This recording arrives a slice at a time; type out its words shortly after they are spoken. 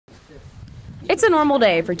It's a normal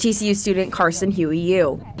day for TCU student Carson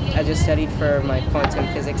Huey-You. I just studied for my quantum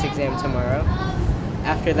physics exam tomorrow.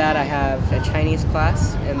 After that, I have a Chinese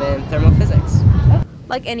class and then thermophysics.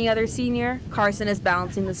 Like any other senior, Carson is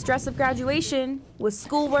balancing the stress of graduation with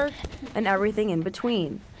schoolwork and everything in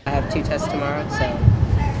between. I have 2 tests tomorrow, so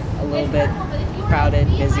a little bit crowded,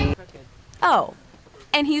 busy. Oh,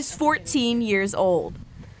 and he's 14 years old.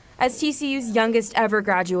 As TCU's youngest ever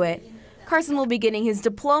graduate, Carson will be getting his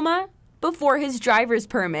diploma before his driver's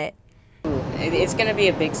permit. It's going to be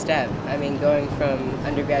a big step. I mean, going from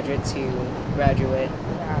undergraduate to graduate,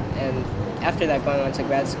 and after that going on to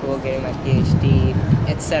grad school, getting my PhD,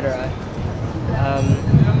 etc.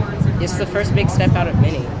 It's the first big step out of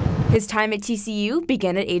many. His time at TCU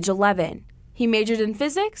began at age 11. He majored in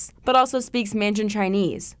physics, but also speaks Mandarin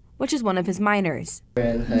Chinese, which is one of his minors.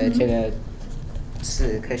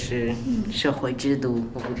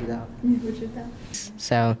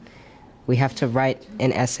 So we have to write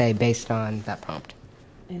an essay based on that prompt.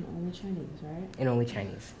 In only Chinese, right? In only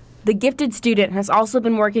Chinese. The gifted student has also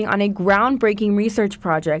been working on a groundbreaking research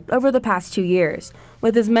project over the past 2 years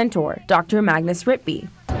with his mentor, Dr. Magnus Ritby.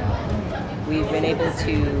 We've been able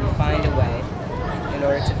to find a way in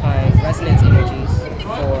order to find resonance energies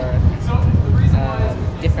for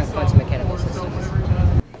different quantum mechanical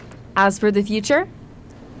systems. As for the future,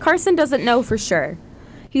 Carson doesn't know for sure.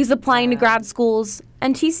 He's applying to grad schools,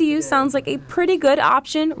 and TCU sounds like a pretty good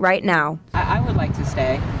option right now. I would like to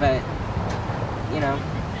stay, but,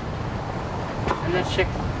 I'm not sure.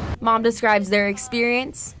 Mom describes their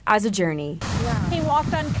experience as a journey. He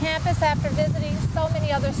walked on campus after visiting so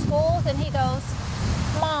many other schools, and he goes,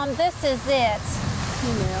 "Mom, this is it."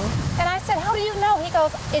 You know. And I said, "How do you know?" He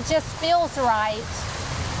goes, "It just feels right."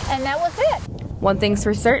 And that was it. One thing's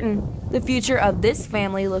for certain, the future of this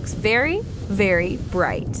family looks very, very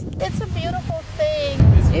bright. It's a beautiful thing.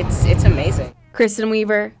 It's amazing. Kristen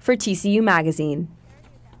Weaver for TCU Magazine.